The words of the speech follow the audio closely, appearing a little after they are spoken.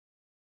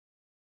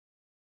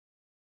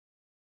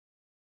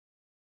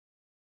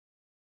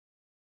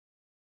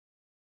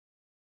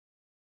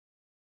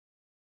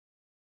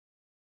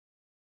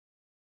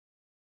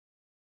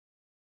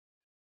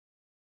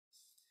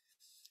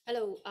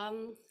Hello.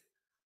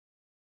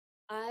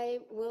 I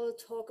will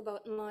talk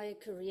about my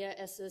career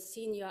as a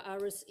senior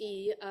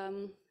RSE,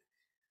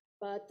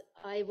 but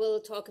I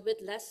will talk a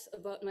bit less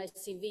about my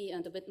CV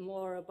and a bit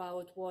more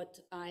about what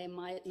I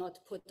might not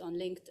put on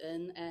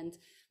LinkedIn. And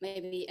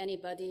maybe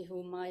anybody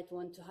who might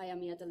want to hire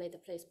me at a later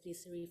place,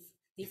 please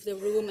leave the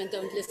room and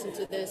don't listen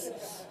to this.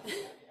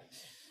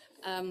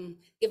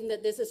 Given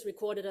that this is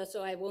recorded,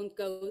 so I won't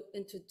go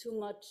into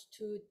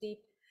too deep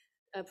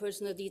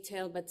personal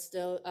detail, but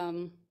still,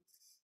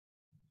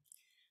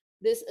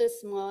 this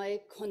is my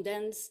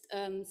condensed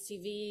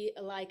CV,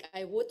 like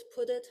I would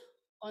put it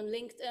on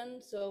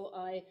LinkedIn. So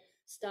I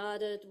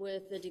started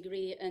with a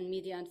degree in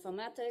media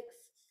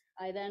informatics.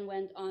 I then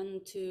went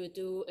on to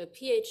do a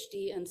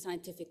PhD in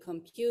scientific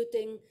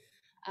computing,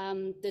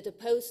 did a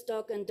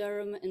postdoc in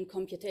Durham in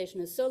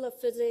computational solar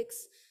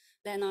physics.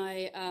 Then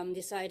I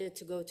decided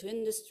to go to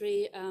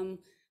industry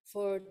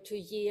for 2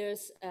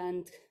 years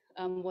and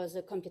was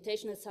a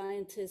computational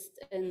scientist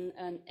in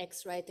an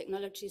X-ray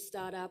technology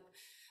startup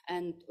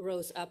and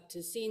rose up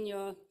to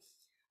senior.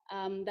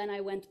 Then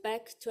I went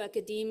back to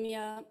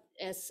academia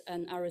as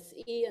an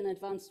RSE in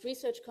advanced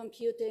research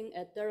computing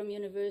at Durham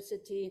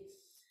University,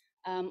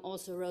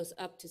 also rose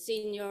up to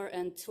senior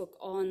and took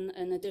on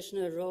an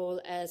additional role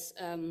as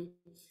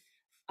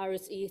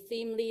RSE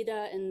theme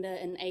leader in the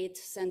N8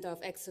 Center of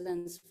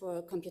Excellence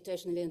for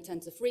Computationally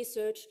Intensive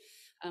Research.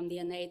 The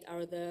N8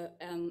 are the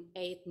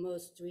 8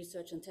 most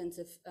research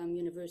intensive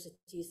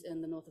universities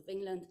in the north of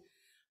England.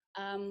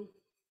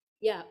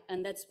 Yeah,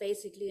 and that's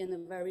basically in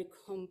a very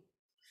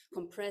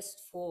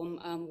compressed form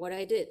what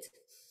I did.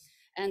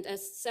 And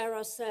as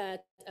Sarah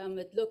said,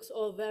 it looks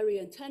all very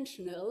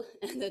intentional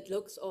and it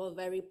looks all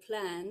very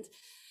planned,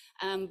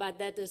 but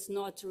that is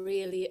not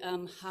really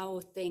how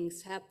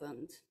things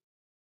happened.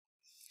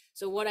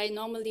 So what I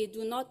normally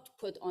do not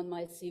put on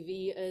my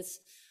CV is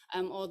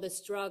all the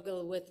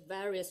struggle with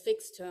various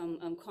fixed term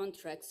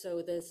contracts.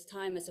 So this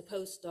time as a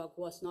postdoc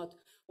was not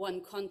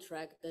one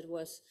contract, that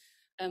was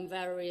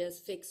various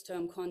fixed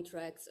term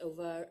contracts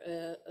over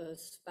a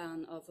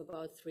span of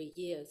about 3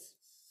 years.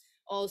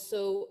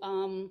 Also,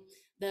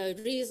 the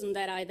reason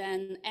that I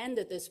then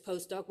ended this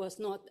postdoc was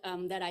not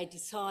that I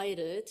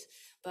decided,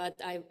 but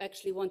I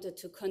actually wanted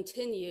to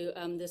continue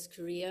this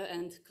career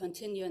and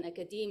continue in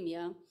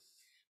academia.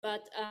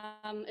 But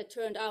it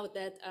turned out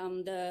that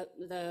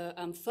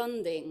the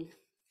funding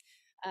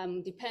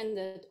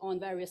depended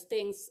on various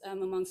things,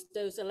 amongst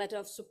those a letter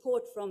of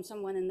support from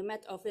someone in the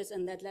Met Office,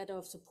 and that letter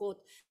of support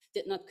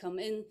did not come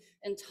in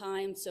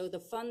time. So the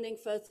funding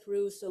fell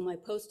through, so my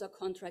postdoc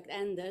contract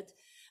ended,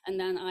 and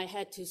then I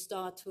had to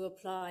start to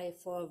apply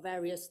for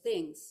various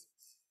things.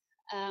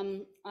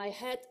 I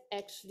had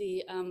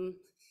actually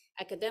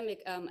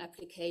academic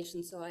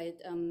applications, so I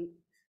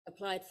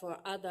applied for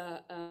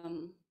other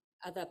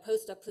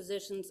postdoc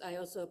positions. I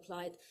also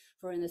applied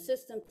for an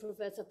assistant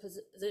professor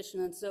position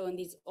and so on.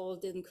 These all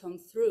didn't come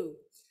through.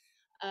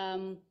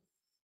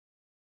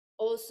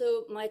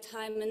 Also, my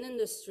time in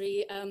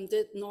industry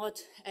did not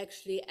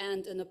actually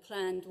end in a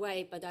planned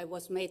way, but I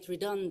was made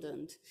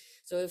redundant.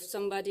 So if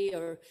somebody,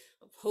 or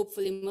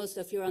hopefully most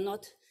of you are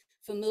not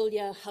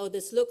familiar how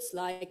this looks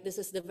like, this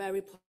is the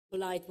very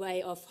polite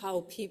way of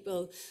how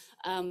people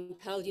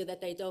tell you that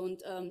they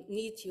don't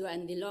need you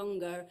any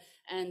longer.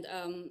 And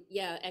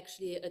yeah,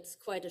 actually it's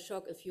quite a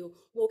shock if you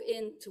walk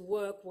in to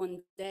work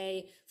one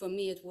day. For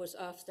me, it was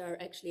after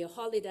actually a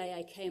holiday.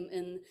 I came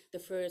in the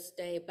first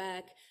day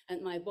back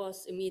and my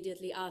boss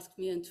immediately asked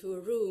me into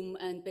a room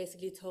and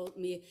basically told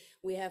me,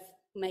 "We have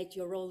made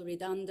your role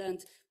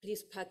redundant,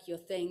 please pack your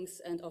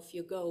things and off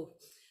you go."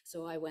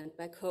 So I went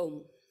back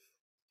home.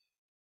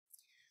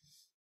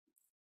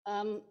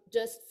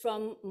 Just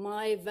from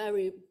my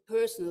very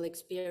personal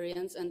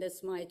experience, and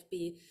this might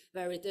be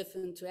very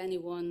different to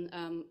anyone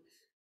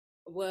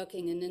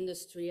working in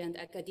industry and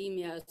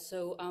academia.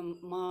 So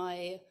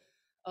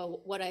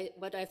what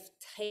I've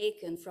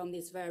taken from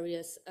these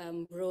various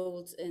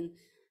roles in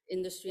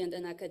industry and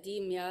in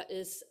academia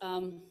is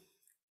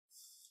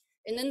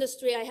in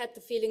industry, I had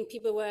the feeling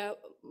people were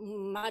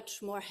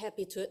much more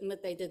happy to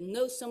admit they didn't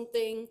know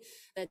something,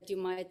 that you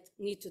might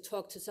need to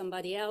talk to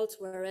somebody else,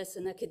 whereas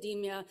in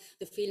academia,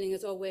 the feeling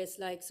is always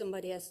like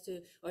somebody has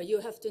to, or you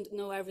have to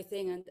know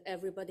everything and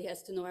everybody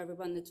has to know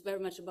everyone. It's very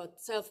much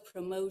about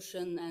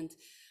self-promotion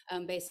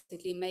and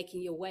basically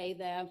making your way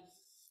there.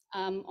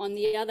 On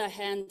the other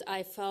hand,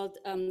 I felt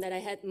that I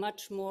had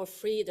much more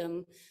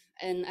freedom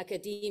in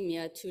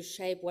academia to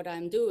shape what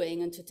I'm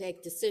doing and to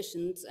take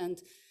decisions.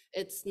 And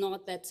it's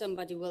not that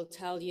somebody will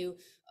tell you,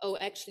 "Oh,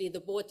 actually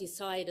the board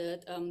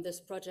decided this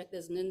project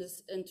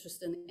isn't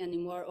interesting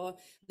anymore," or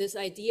 "This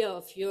idea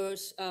of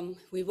yours,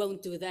 we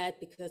won't do that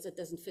because it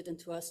doesn't fit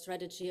into our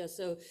strategy," or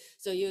so.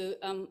 So you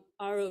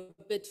are a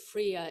bit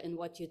freer in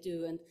what you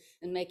do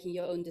and making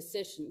your own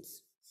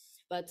decisions.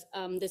 But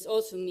this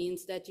also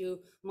means that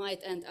you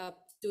might end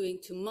up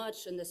doing too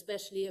much, and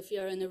especially if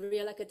you're in a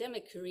real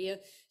academic career,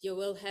 you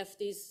will have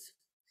this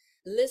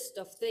list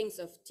of things,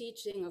 of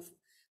teaching, of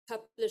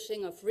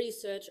publishing, of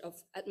research,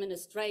 of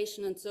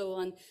administration, and so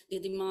on. The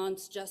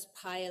demands just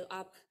pile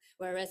up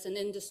whereas in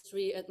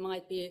industry it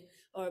might be,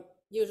 or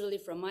usually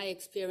from my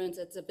experience,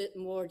 it's a bit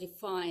more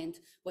defined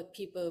what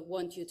people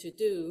want you to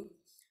do,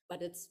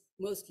 but it's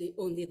mostly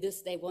only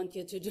this they want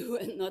you to do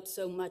and not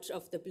so much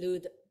of the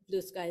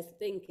blue sky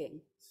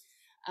thinking.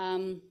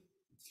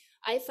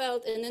 I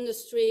felt in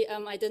industry,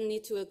 I didn't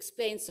need to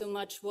explain so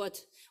much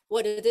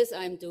what it is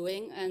I'm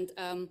doing and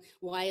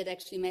why it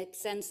actually makes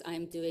sense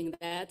I'm doing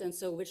that, and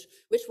so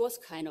which was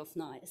kind of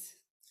nice.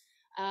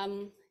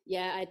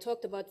 Yeah, I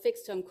talked about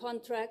fixed term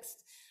contracts.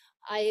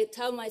 I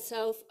tell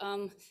myself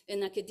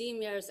in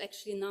academia, it's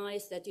actually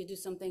nice that you do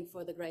something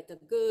for the greater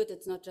good.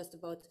 It's not just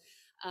about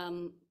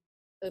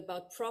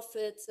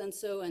profits and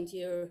so, and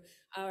you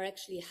are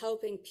actually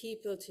helping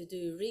people to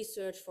do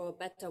research for a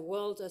better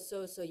world or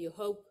so, so you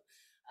hope.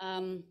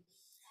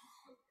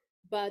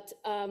 But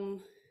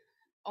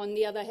on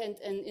the other hand,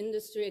 in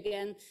industry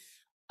again,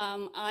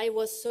 I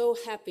was so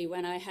happy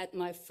when I had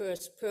my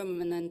first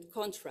permanent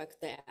contract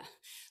there.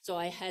 So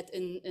I had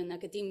in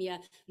academia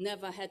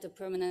never had a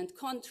permanent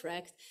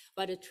contract,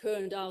 but it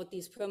turned out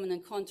these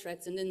permanent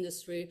contracts in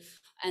industry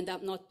end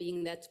up not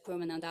being that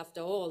permanent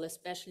after all,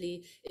 especially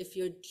if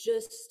you're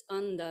just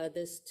under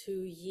this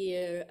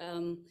 2-year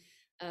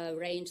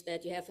range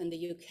that you have in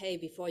the UK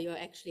before you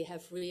actually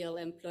have real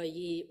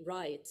employee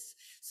rights.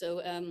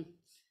 So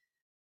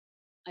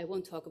I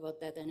won't talk about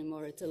that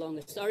anymore, it's a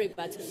longer story,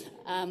 but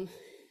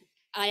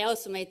I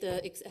also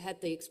had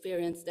the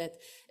experience that,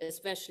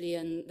 especially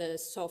in the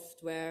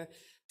software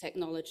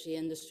technology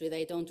industry,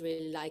 they don't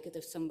really like it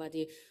if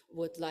somebody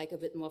would like a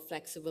bit more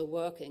flexible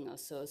working or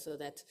so. So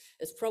that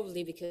is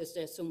probably because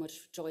there's so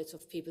much choice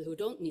of people who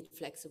don't need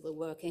flexible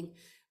working.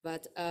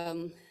 But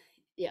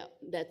yeah,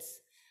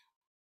 that's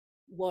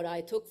what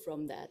I took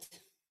from that.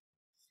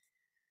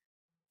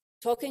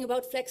 Talking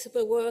about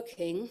flexible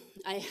working,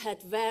 I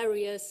had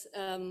various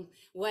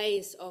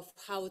ways of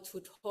how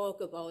to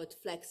talk about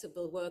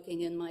flexible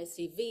working in my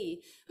CV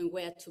and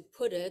where to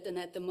put it. And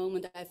at the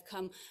moment, I've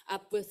come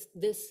up with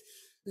this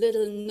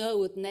little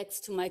note next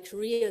to my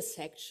career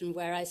section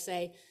where I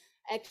say,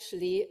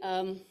 actually,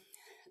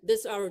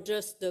 these are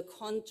just the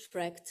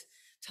contract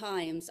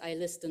times I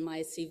list in my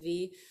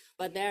CV,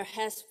 but there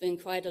has been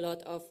quite a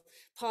lot of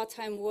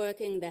part-time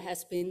working, there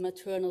has been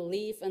maternal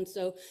leave, and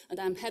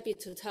I'm happy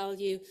to tell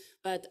you,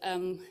 but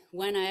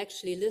when I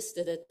actually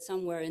listed it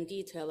somewhere in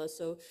detail or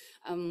so,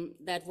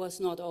 that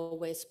was not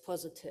always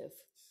positive.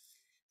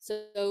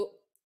 So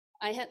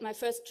I had my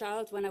first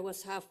child when I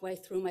was halfway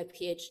through my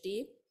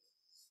PhD.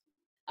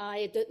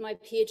 I did my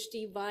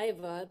PhD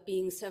viva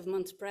being 7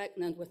 months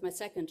pregnant with my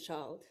second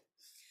child.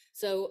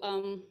 So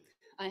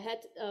I had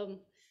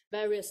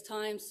various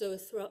times, so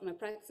throughout my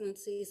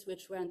pregnancies,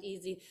 which weren't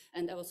easy,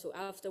 and also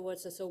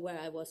afterwards, so where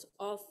I was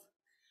off.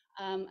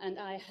 And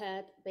I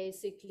had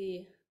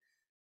basically,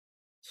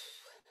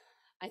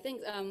 I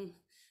think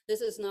this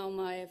is now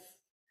my,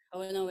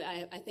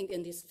 I think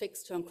in these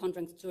fixed term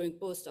contracts during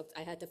postdoc,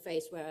 I had a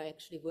phase where I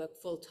actually worked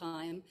full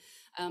time.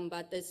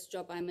 But this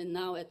job I'm in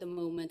now at the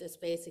moment is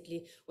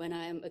basically when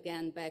I am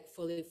again back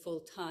fully full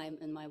time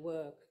in my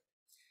work.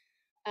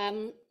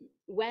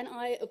 When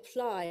I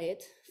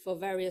applied for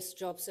various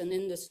jobs in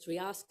industry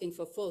asking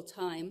for full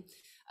time,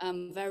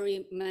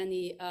 very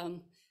many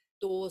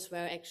doors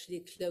were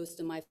actually closed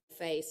in my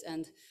face,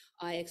 and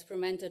I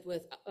experimented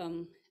with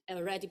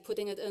already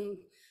putting it in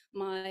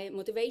my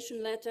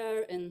motivation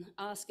letter and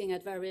asking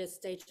at various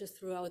stages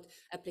throughout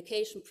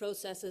application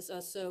processes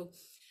or so.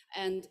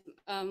 And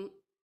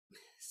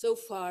so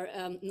far,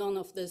 none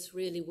of this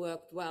really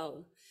worked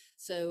well.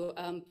 So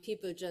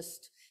people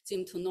just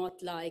seem to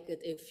not like it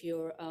if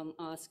you're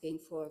asking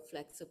for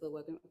flexible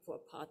working for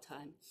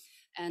part-time.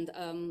 And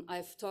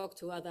I've talked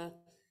to other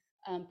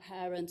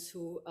parents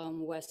who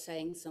were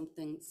saying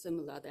something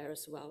similar there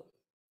as well.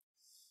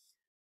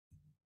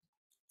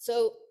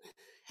 So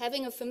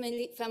having a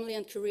family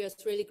and career is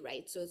really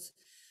great. So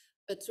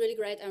it's really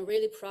great. I'm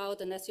really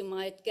proud. And as you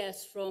might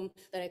guess from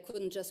that, I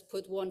couldn't just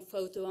put one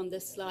photo on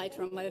this slide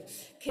from my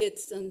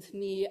kids and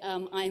me.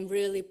 I'm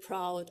really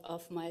proud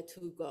of my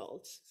 2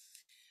 girls.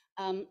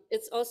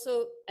 It's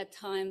also at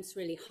times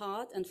really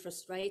hard and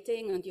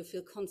frustrating, and you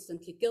feel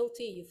constantly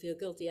guilty. You feel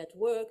guilty at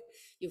work.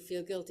 You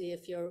feel guilty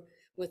if you're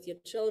with your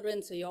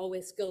children. So you're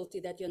always guilty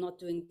that you're not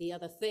doing the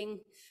other thing.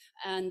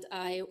 And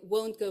I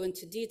won't go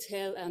into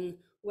detail on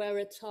where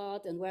it's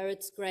hard and where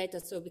it's great or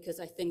so, because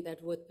I think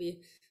that would be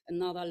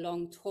another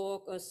long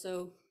talk or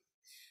so.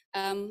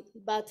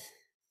 But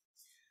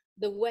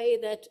the way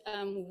that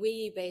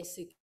we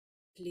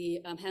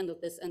basically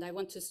handled this, and I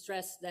want to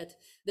stress that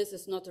this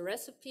is not a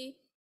recipe,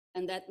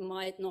 and that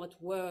might not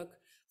work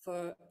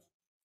for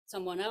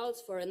someone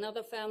else, for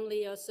another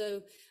family or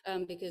so,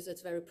 because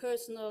it's very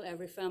personal,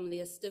 every family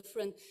is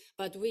different.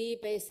 But we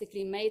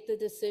basically made the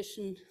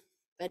decision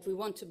that we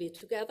want to be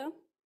together,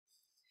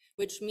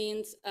 which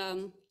means,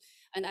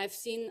 and I've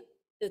seen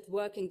it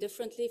working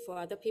differently for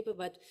other people,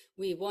 but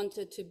we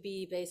wanted to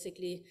be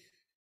basically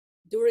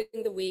during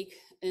the week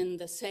in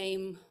the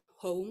same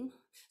home.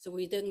 So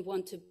we didn't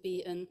want to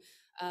be in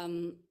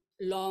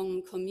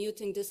long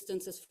commuting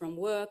distances from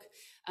work.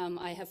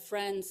 I have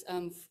friends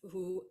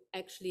who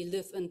actually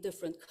live in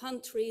different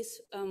countries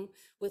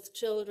with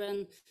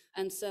children,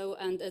 and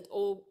it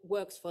all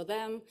works for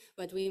them.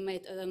 But we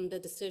made the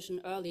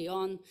decision early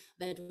on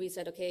that we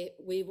said, okay,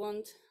 we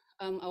want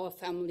our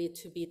family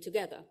to be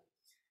together.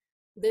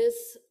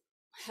 This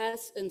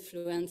has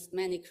influenced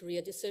many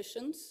career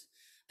decisions.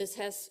 This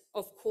has,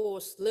 of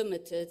course,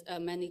 limited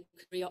many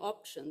career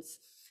options.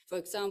 For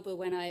example,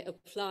 when I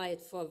applied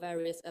for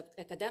various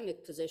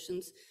academic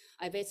positions,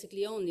 I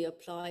basically only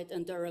applied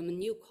in Durham and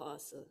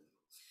Newcastle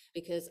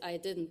because I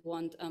didn't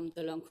want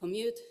the long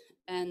commute,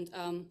 and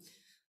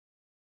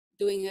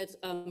doing it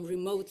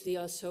remotely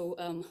or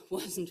so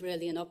wasn't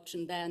really an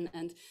option then,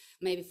 and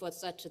maybe for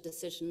such a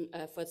decision,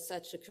 for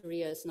such a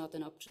career is not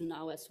an option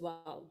now as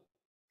well.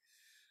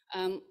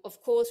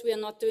 Of course, we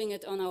are not doing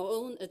it on our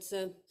own. It's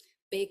a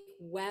big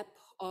web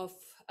of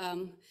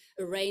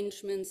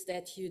arrangements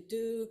that you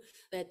do,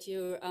 that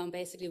you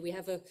basically, we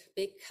have a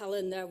big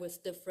calendar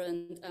with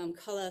different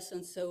colors,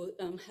 and so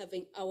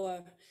having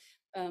our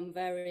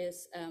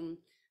various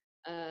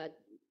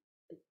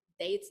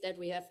dates that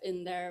we have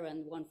in there,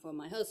 and one for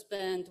my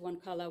husband, one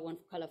color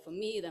for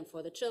me, then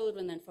for the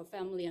children, then for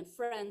family and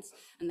friends,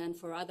 and then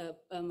for other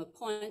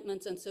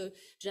appointments. And so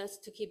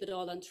just to keep it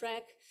all on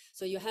track.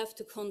 So you have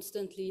to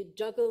constantly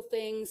juggle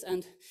things,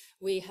 and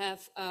we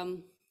have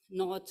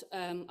not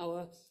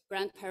our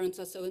grandparents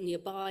are so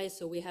nearby,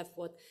 so we have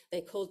what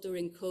they called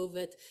during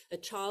COVID a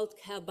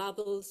childcare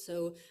bubble,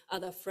 so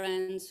other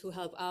friends who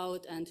help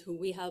out and who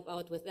we help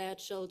out with their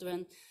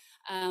children.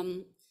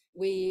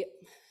 We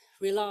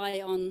rely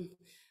on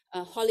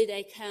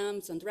holiday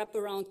camps and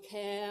wraparound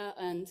care,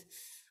 and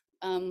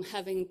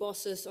having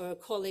bosses or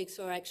colleagues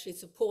who are actually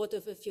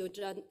supportive if you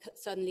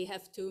suddenly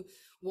have to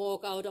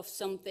walk out of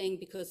something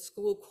because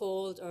school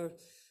called, or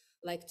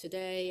like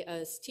today,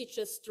 as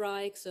teacher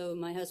strike. So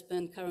my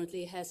husband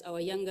currently has our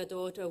younger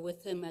daughter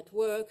with him at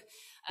work.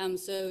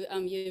 So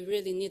you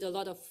really need a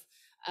lot of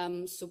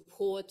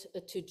support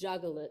to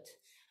juggle it.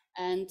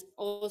 And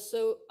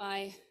also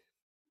I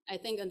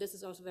think, and this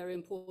is also very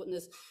important,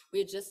 is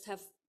we just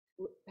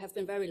have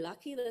been very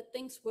lucky that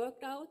things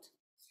worked out,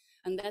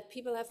 and that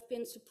people have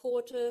been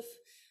supportive,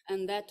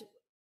 and that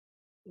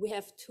we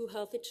have 2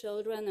 healthy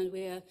children, and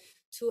we are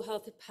 2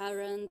 healthy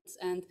parents,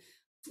 and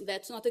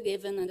that's not a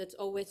given, and it's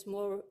always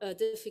more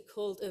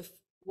difficult if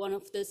one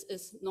of this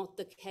is not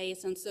the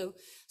case. And so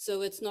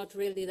it's not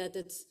really that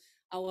it's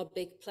our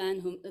big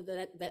plan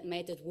that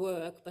made it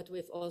work, but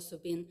we've also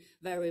been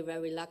very,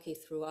 very lucky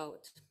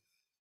throughout.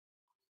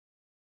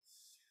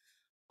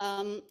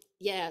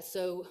 Yeah,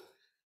 so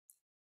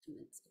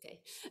okay.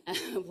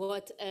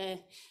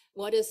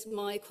 What is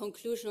my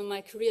conclusion on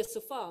my career so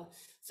far?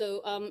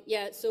 So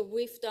yeah, so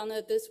we've done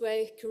it this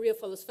way: career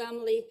follows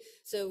family.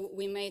 So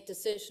we made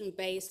decision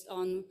based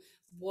on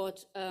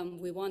what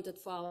we wanted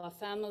for our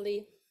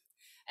family,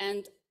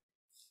 and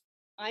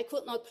I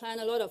could not plan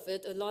a lot of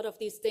it. A lot of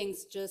these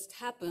things just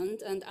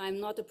happened, and I'm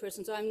not a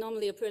person, so I'm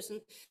normally a person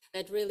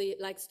that really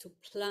likes to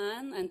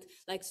plan and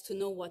likes to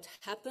know what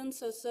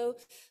happens or so.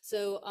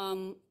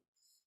 So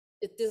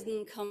it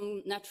didn't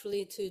come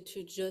naturally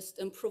to just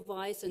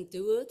improvise and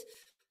do it,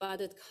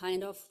 but it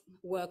kind of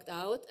worked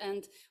out.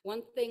 And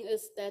one thing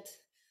is that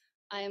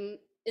I'm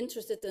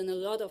interested in a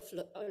lot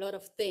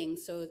of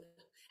things. So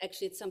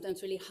actually, it's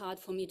sometimes really hard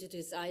for me to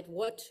decide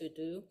what to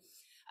do.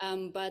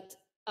 But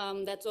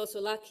that's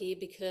also lucky,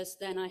 because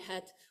then I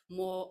had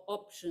more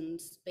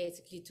options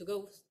basically to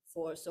go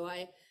for. So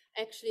I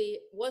actually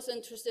was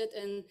interested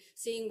in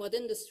seeing what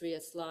industry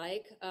is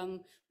like,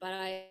 but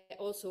I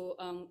also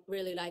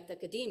really liked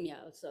academia.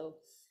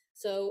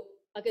 So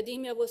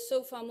academia was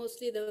so far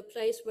mostly the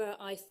place where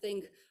I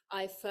think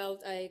I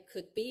felt I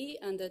could be,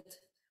 and it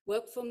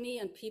worked for me,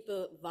 and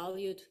people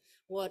valued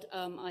what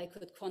I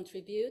could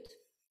contribute.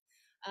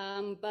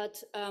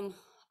 But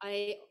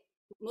I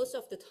most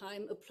of the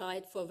time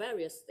applied for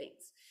various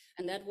things,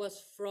 and that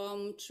was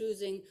from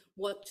choosing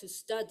what to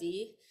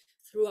study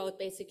throughout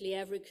basically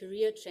every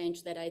career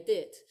change that I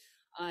did.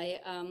 I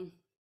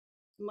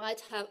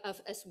might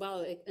have as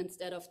well,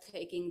 instead of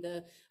taking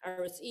the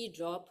RSE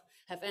job,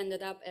 have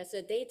ended up as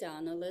a data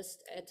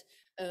analyst at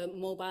a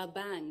mobile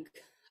bank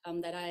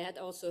that I had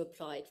also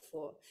applied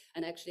for,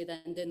 and actually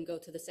then didn't go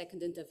to the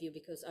second interview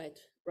because I'd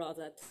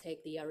rather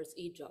take the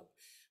RSE job.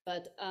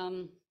 But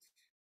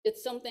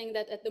it's something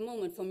that at the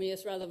moment for me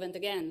is relevant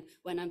again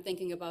when I'm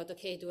thinking about,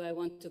 okay, do I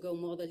want to go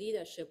more the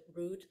leadership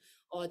route,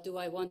 or do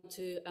I want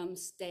to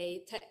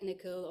stay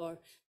technical, or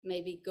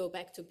maybe go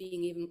back to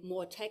being even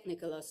more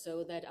technical, or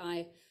so, that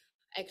I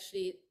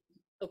actually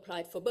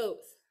applied for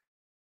both.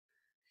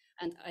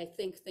 And I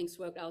think things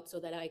work out so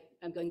that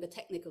I'm going the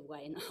technical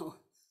way now.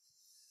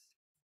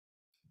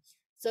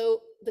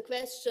 So the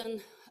question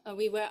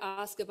we were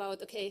asked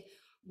about, okay,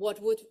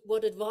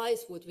 what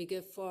advice would we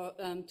give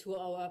to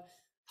our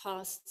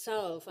past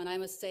self? And I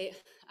must say,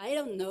 I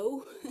don't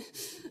know.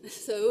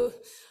 So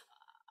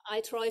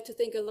I try to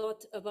think a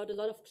lot about a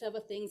lot of clever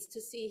things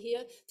to say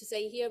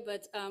here,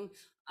 but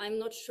I'm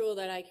not sure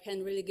that I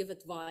can really give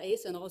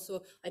advice. And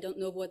also, I don't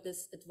know what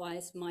this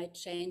advice might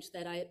change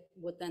that I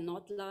would then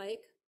not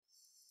like.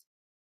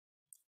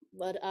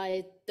 But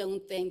I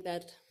don't think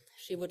that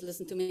she would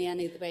listen to me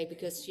anyway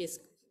because she's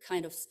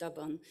kind of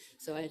stubborn.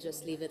 So I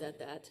just leave it at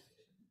that.